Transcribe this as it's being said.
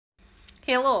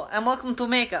Hello, and welcome to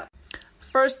makeup.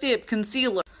 First tip,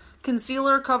 concealer.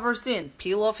 Concealer covers sin.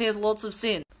 Peel off has lots of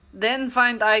sin. Then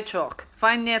find eye chalk.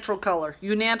 Find natural color.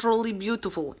 You naturally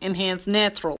beautiful. Enhance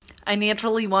natural. I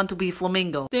naturally want to be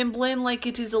Flamingo. Then blend like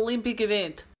it is Olympic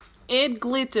event. Add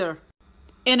glitter.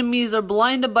 Enemies are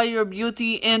blinded by your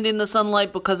beauty and in the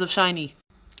sunlight because of shiny.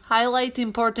 Highlight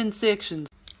important sections.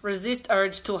 Resist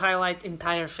urge to highlight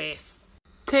entire face.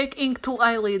 Take ink to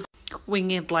eyelid. Wing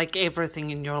it like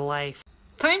everything in your life.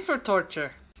 Time for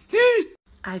torture.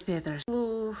 Eye feathers.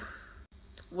 Ooh.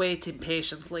 Wait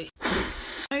impatiently.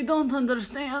 I don't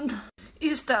understand.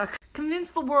 You're stuck. Convince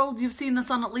the world you've seen the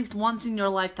sun at least once in your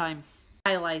lifetime.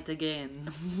 Highlight again.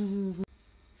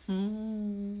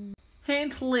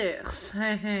 Paint lips.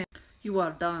 You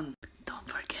are done.